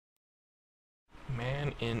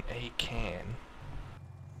something in a can.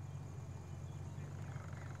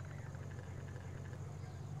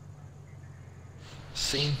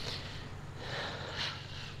 Scene.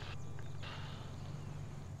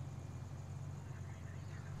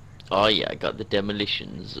 Oh yeah, I got the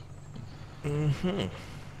demolitions. Mm-hmm.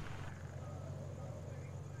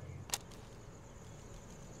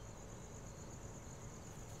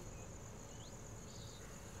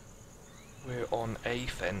 We're on a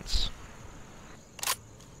fence.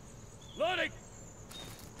 Loading!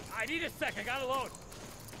 I need a sec, I gotta load.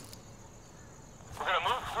 We're gonna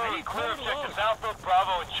move through and clear objectives Alpha,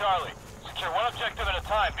 Bravo, and Charlie. Secure one objective at a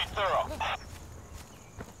time, be thorough.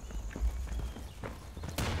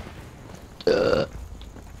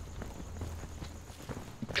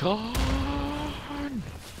 Con.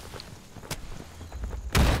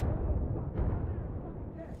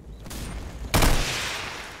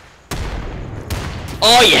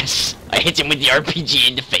 Oh yes! I hit him with the RPG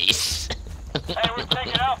in the face. Hey, we're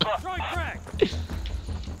taking Alpha. Throwing crack!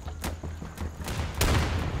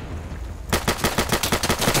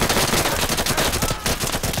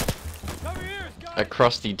 Cover ears, guys! A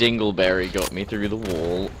crusty dingleberry got me through the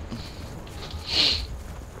wall.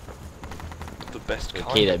 The best kind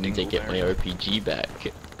Okay, of that means I get my dingleberry. RPG back.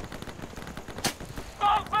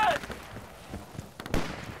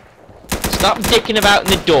 Stop dicking about in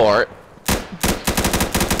the door.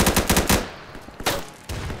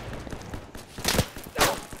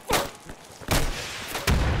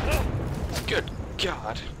 Good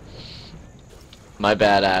God. My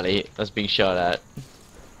bad, Ali. I was being shot at.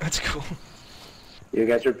 That's cool. You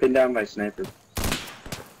guys are pinned down by sniper.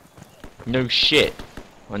 No shit.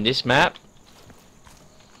 On this map?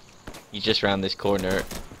 He's just round this corner.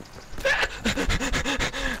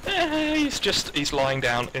 He's lying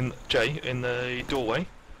down in the doorway.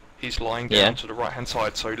 He's lying down to the right hand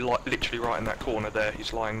side, so literally right in that corner there.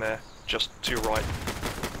 He's lying there, just to your right.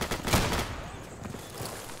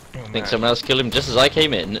 Oh, I think someone else killed him just as I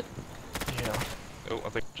came in. Yeah. Oh, I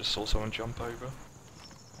think I just saw someone jump over.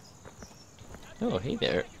 Oh, hey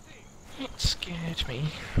there. It scared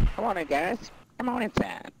me. Come on in, guys. Come on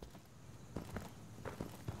inside.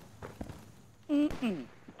 We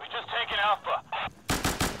just taken Alpha.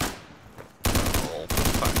 Oh,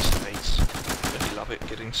 fuck's sakes. Really love it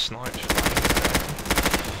getting sniped.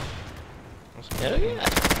 Hell yeah.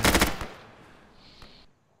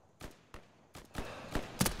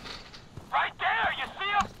 Right there, you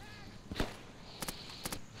see him?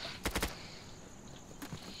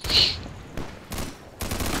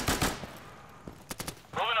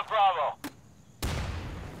 Moving to Bravo.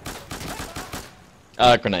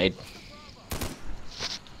 Grenade.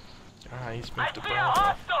 Ah, he's I moved to see a Bravo.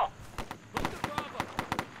 hostile. Move to Bravo!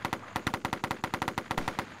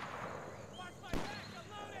 Watch my back, I'm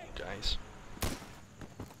loading! Guys.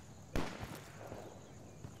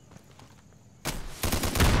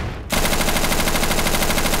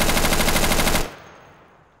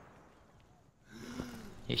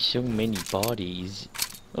 There's so many bodies.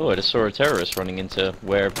 Oh, I just saw a terrorist running into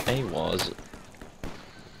where A was.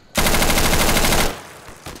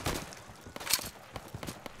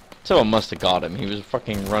 Someone must have got him. He was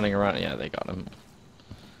fucking running around. Yeah, they got him.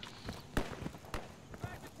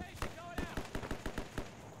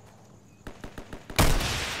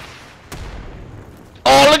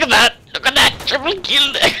 Oh, look at that! Look at that! Triple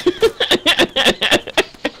kill!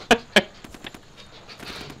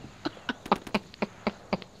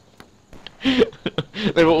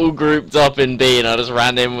 They were all grouped up in B, and I just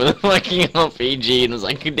ran in with a fucking RPG and was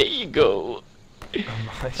like, there you go. Oh,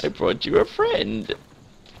 nice. I brought you a friend.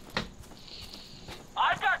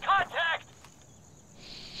 I've got contact.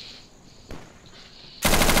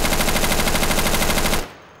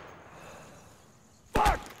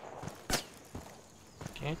 Fuck!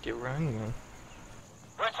 Can't get around man.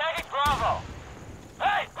 We're taking Bravo.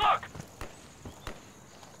 Hey, look!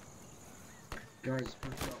 Guys,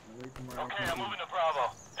 push up away from my Okay, RPG. I'm moving to Bravo.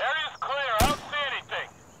 Area's clear. I don't see anything.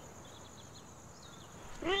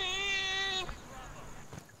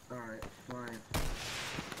 Alright, fine.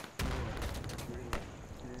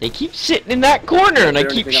 They keep sitting in that corner, and I Is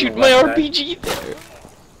there keep anything shooting on the my left side? RPG there.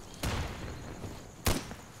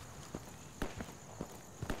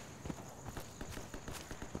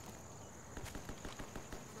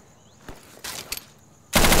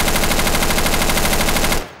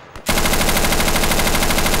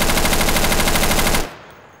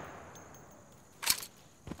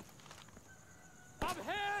 I'm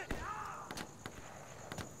hit!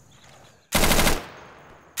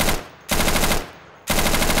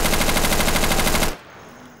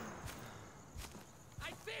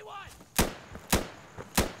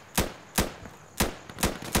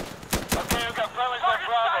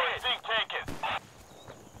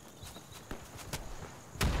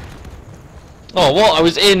 Oh, what? I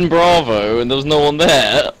was in Bravo and there was no one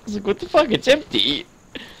there. I was like, what the fuck? It's empty.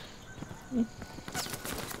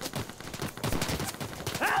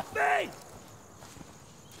 Help me!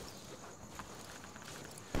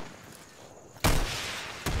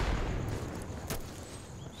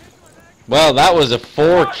 Well, that was a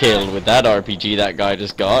 4 kill with that RPG that guy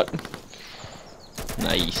just got.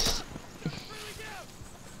 Nice.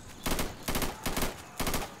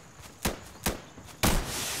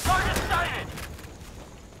 Target sighted!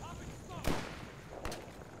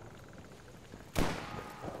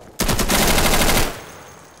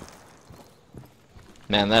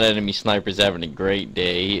 Man, that enemy sniper's having a great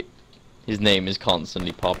day. His name is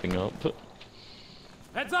constantly popping up.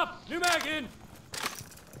 Heads up! New mag in!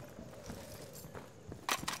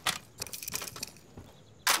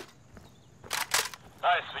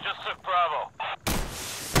 Nice, we just took Bravo.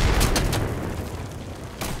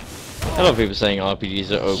 A lot of people saying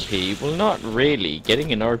RPGs are OP. Well, not really.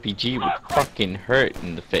 Getting an RPG would fucking hurt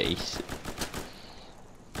in the face.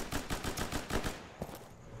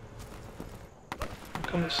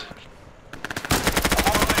 Comes. I'm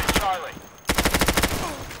on the way to Charlie.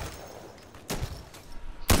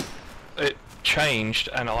 It changed,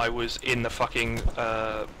 and I was in the fucking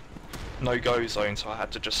no-go zone, so I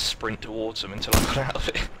had to just sprint towards them until I got out of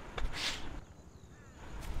it.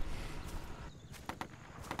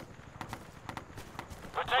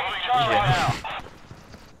 We're taking Charlie now.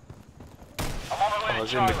 I'm on the way I to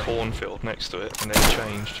was in the Charlie. cornfield next to it, and then it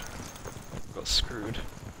changed. Got screwed.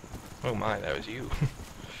 Oh my, that was you.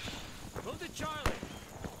 Move to Charlie!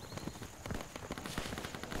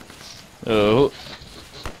 Oh.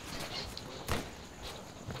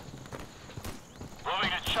 Moving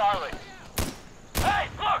to Charlie. Hey,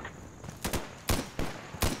 look!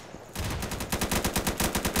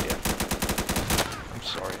 Yeah. I'm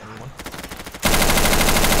sorry, anyone.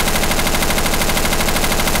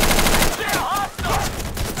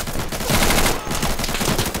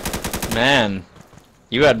 Man.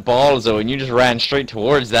 You had balls though, and you just ran straight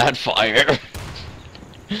towards that fire.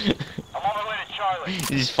 I'm on my way to Charlie.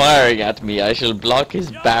 He's firing at me. I shall block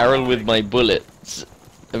his barrel with my bullets.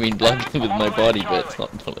 I mean, block him with my body bits,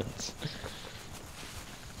 not bullets.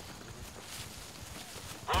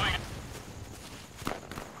 Moving.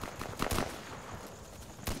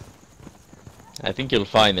 I think you'll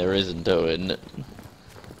find there isn't, Owen.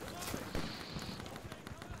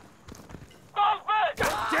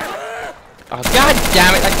 Oh, god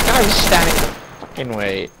damn it! That guy was standing in the fucking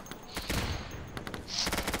way.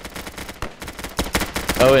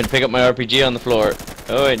 Owen, pick up my RPG on the floor.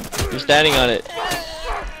 Owen, you're standing on it.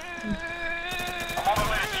 I'm on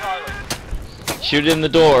my way to Charlie. Shoot it in the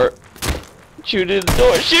door. Shoot it in the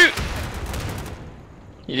door. Shoot!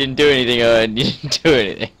 You didn't do anything, Owen. You didn't do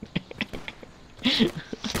anything.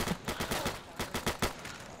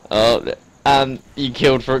 Oh, and you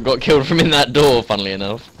got killed from in that door, funnily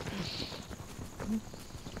enough.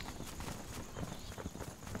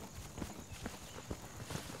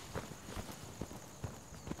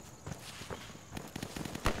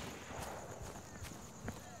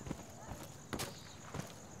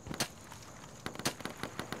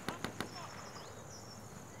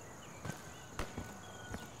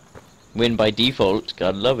 Win by default,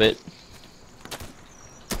 gotta love it.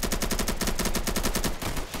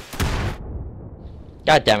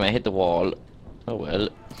 God damn it, I hit the wall. Oh well.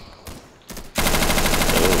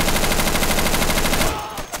 Oh.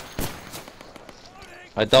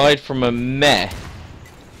 I died from a meh.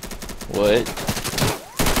 What?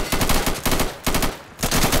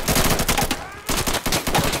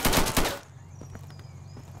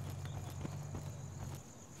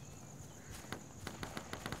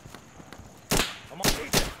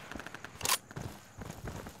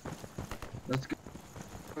 Let's go.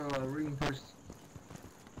 Reinforce.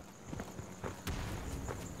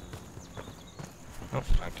 Oh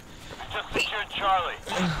fuck. Just secured Charlie.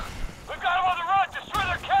 We've got him on the run. Destroy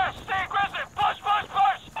their cash. Stay aggressive. Push, push,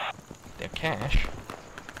 push. Their cash.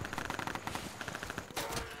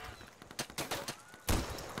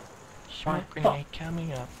 Smoke grenade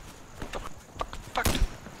coming up. Fuck.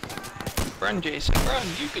 Run, Jason, run.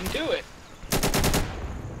 You can do it.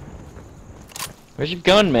 Where's your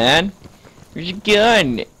gun, man? Where's your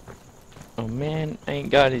gun? Oh man, I ain't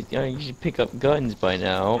got it. You should pick up guns by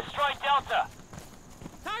now. Destroy Delta.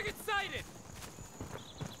 Target sighted!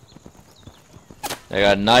 I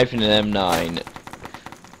got a knife in an M9.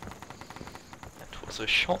 That was a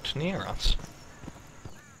shot near us.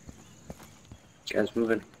 Guys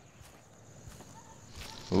moving.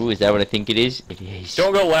 Ooh, is that what I think it is? It is.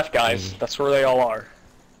 Don't go left, guys. That's where they all are.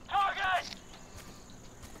 Target.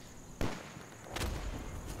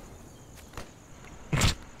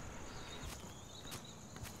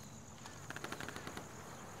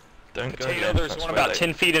 Don't go Potato, left. there's That's one where about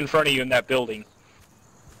 10 feet in front of you in that building.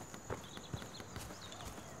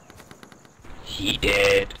 He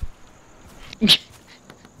did. We're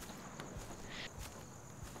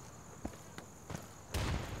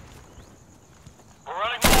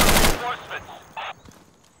running more reinforcements.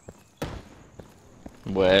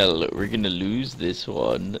 Well, we're gonna lose this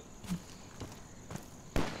one.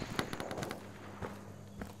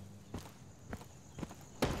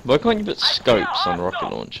 Why can't you put scopes on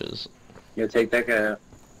rocket launchers? Yeah, take that guy out.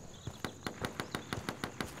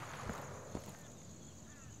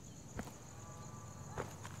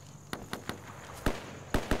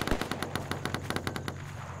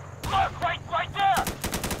 Look, right there.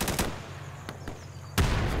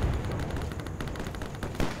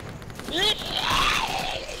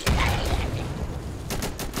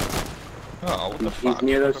 Oh, what the He's fuck?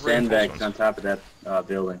 near those The sandbags reinforcements. on top of that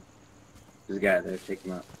building. There's a guy there, take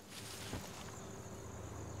him out.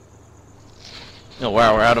 Oh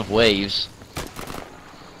wow, we're out of waves.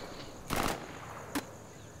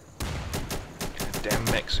 Damn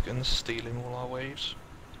Mexicans stealing all our waves.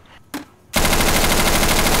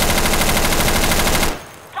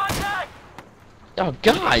 Contact! Oh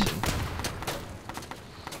god!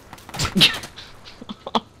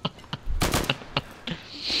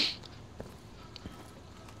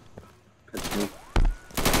 That's me.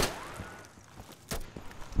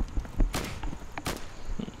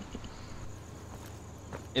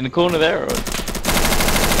 In the corner there, or?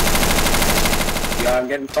 Yeah, I'm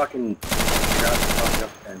getting fucking fucked up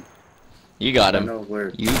and You got I him. don't know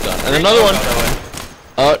where. You got him. And another one! Reload,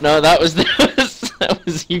 Oh no, that was that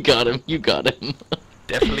was you got him. You got him.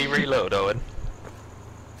 Definitely reload, Owen.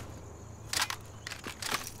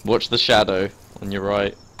 Watch the shadow on your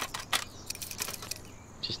right.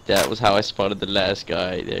 Just that was how I spotted the last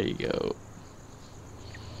guy. There you go.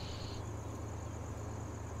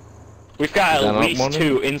 We've got Is that at not least one?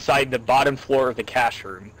 2 inside the bottom floor of the cash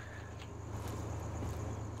room.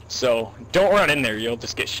 So, don't run in there, you'll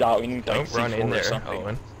just get shot. We need like Don't run C4 in or there, something.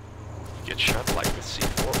 Owen. Get shot like with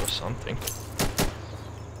C4 or something.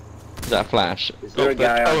 Is that a flash? Is there Oh, a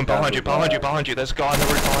guy Owen, on top behind you, of, behind you, behind you. There's a guy on the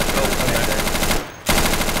roof behind you.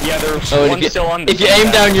 Oh, Yeah, there's Oh, one and still on the if you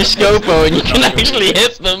aim down your scope, Owen, you can Not doing actually it.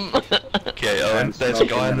 hit them. okay, Owen, I'm there's a smoking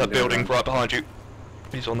guy in and that I'm gonna building run. right behind you.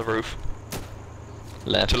 He's on the roof.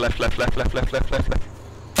 Left. To left, left, left, left, left, left, left, left.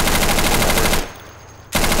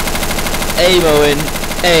 Aim, Owen.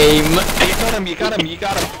 Aim. Hey, you got him, you got him, you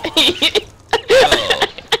got him. Oh.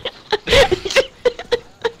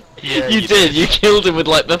 Yeah, You did. You killed him with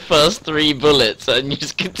like the first 3 bullets, and you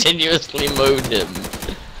just continuously mowed him. How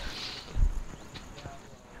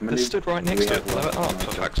They many stood right do next we to have it. Blow it left? up,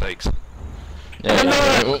 for fuck's sakes. There you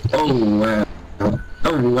go. Oh wow.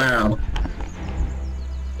 Oh wow.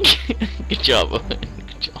 Good job, Owen.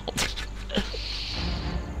 Good job.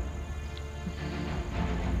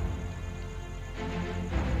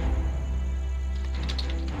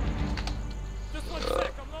 Just 1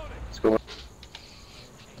 sec, I'm loading. Let's go.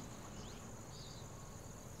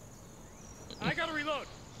 I gotta reload.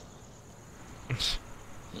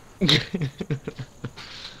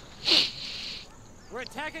 We're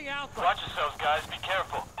attacking Alpha. Watch yourselves, guys. Be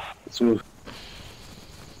careful. Let's move.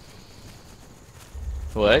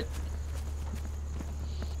 What?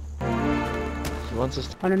 He wants us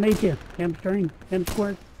to... Underneath you, hamstring, M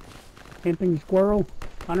squared, camping squirrel,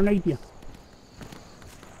 underneath you.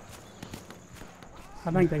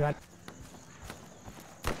 I think they got.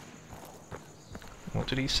 What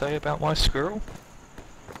did he say about my squirrel?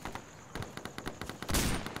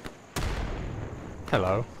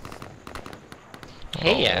 Hello.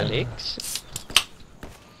 Hey, Alex.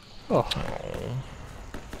 Oh.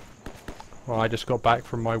 Well, I just got back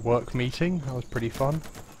from my work meeting. That was pretty fun.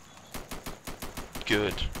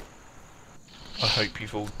 Good. I hope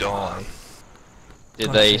you've all died.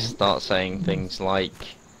 Did they start saying things like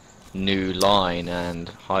new line and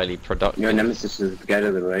highly productive? Your nemesis is the guy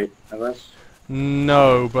to the right of us.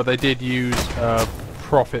 No, but they did use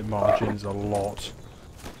profit margins a lot.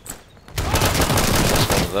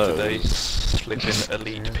 One of Did they those. slip in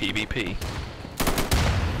elite PvP?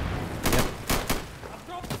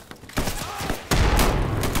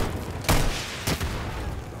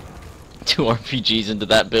 Two RPGs into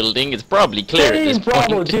that building. It's probably clear at this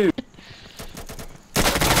Bravo, point. dude.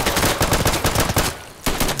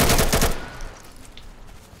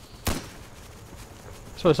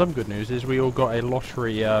 So some good news is we all got a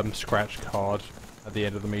lottery scratch card at the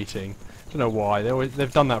end of the meeting. Don't know why.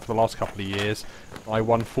 They've done that for the last couple of years. I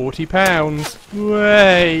won £40.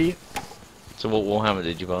 Way. So what Warhammer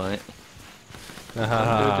did you buy? Under the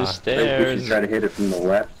Ah. I think we should stairs. try to hit it from the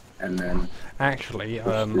left and then Actually,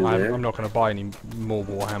 Push I'm through there. not going to buy any more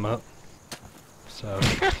Warhammer. So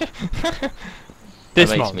That this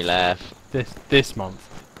makes month, me laugh. this month,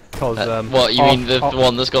 because What, you mean the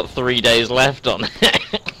one that's got 3 days left on it?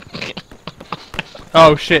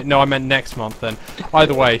 Oh shit! No, I meant next month then.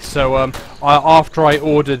 Either way, so after I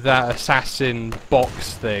ordered that assassin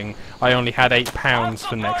box thing, I only had £8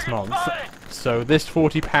 for next month. So this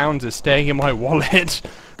 £40 is staying in my wallet.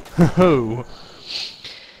 Oh.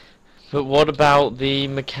 But what about the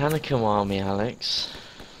Mechanicum army, Alex?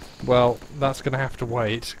 Well, that's gonna have to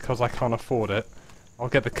wait because I can't afford it. I'll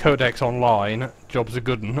get the Codex online. Job's a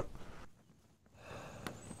good one.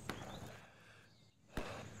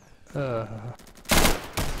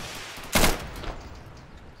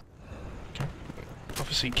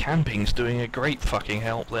 Obviously, camping's doing a great fucking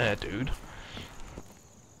help there, dude.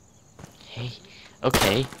 Hey,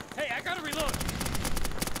 okay. Hey, I gotta reload.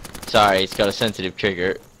 Sorry, it's got a sensitive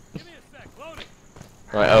trigger. Give me a sec. Loading.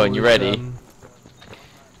 Right, oh, and you ready? Um,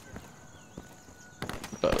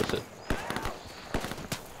 Both.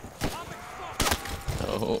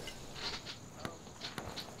 Oh.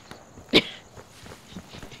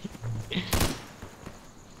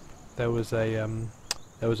 there was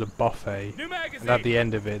a buffet, New magazine. and at the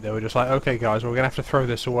end of it, they were just like, "Okay, guys, we're gonna have to throw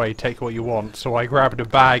this away. Take what you want." So I grabbed a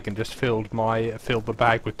bag and just filled the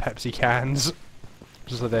bag with Pepsi cans.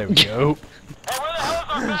 Just like, there we go. Hey,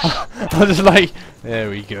 where the hell's our backup? I was just like, there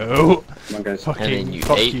we go. come on, guys. And then you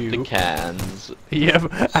fuck ate you. the cans.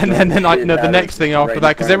 Yep, and then I no, the next thing after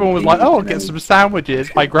that, because everyone was like, "Oh, I'll get some sandwiches."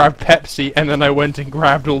 I grabbed Pepsi, and then I went and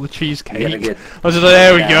grabbed all the cheesecake. get I was just like,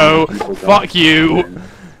 "There we go, people fuck going, you."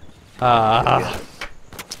 and then-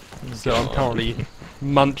 So I'm currently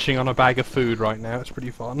munching on a bag of food right now. It's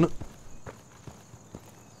pretty fun.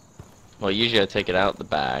 Well, usually I take it out the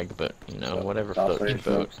bag, but, you know, whatever Stop floats your there,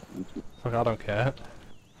 boat. folks. Fuck, I don't care.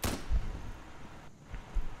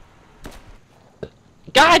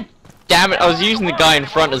 God damn it, I was using the guy in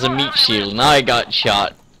front as a meat shield, and I got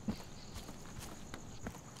shot.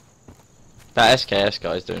 That SKS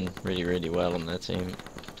guy's doing really, really well on their team.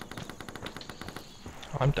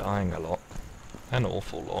 I'm dying a lot. An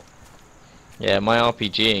awful lot. Yeah, my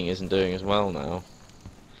RPGing isn't doing as well now.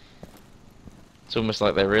 It's almost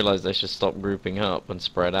like they realised they should stop grouping up and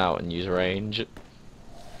spread out and use range.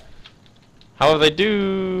 However, they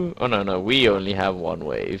do... Oh no, we only have one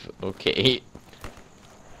wave. Okay.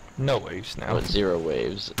 No waves now. Oh, it's 0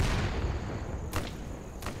 waves.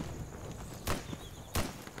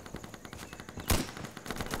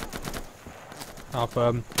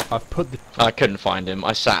 I've put the I couldn't find him.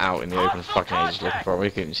 I sat out in the open fucking ages looking for him. We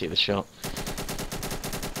couldn't see the shot.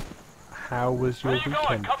 How was your Where you going?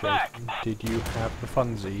 weekend, Come back. Jason? Did you have the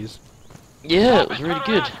funsies? Yeah, it was really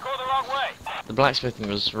good. You're going the wrong way. The blacksmithing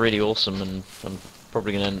was really awesome, and I'm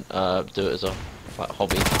probably gonna do it as a like,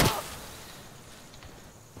 hobby.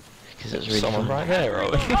 Because it was really Someone fun. right there,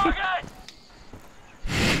 Owen. Okay.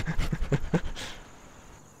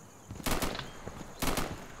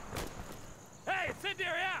 Hey,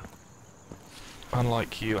 incendiary out.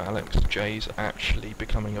 Unlike you, Alex, Jay's actually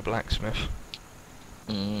becoming a blacksmith.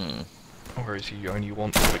 Mm. Or is he only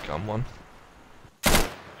wants to become one? Area's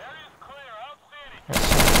clear. I don't see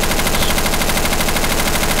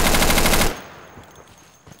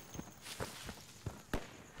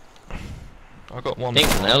any. I got one. I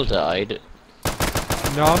think Nell died.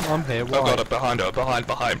 No, I'm here. Why? I got it behind her, behind.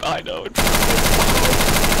 I know.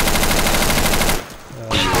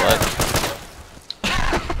 What?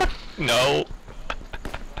 No.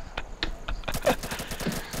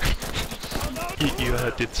 you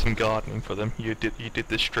did some gardening for them. You did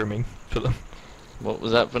the trimming for them. What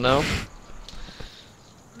was that for now?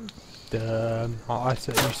 I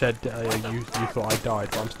said you said you thought I died,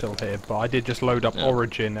 but I'm still here. But I did just load up Yeah.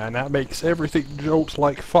 Origin, and that makes everything jolts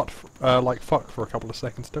like fuck for a couple of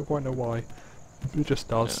seconds. Don't quite know why. It just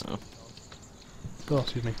does. Yeah. Oh,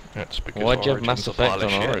 excuse me. That's because Why'd you have Origin's Mass a Effect pile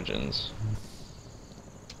of on shit. Origins?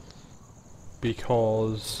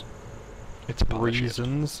 Because It's a pile of shit.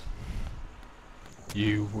 reasons.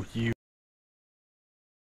 You.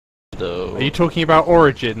 Though. Are you talking about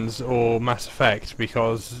Origins or Mass Effect?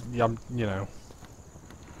 Because you know.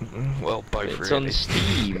 Well, both It's really. on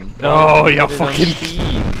Steam. Oh, you're It's on fucking.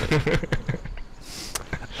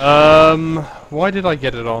 Steam. Why did I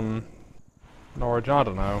get it on Origin? I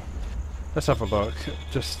don't know. Let's have a look.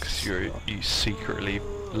 Just Because you secretly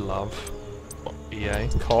love EA.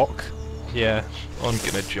 cock. Yeah. I'm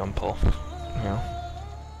gonna jump off. Yeah.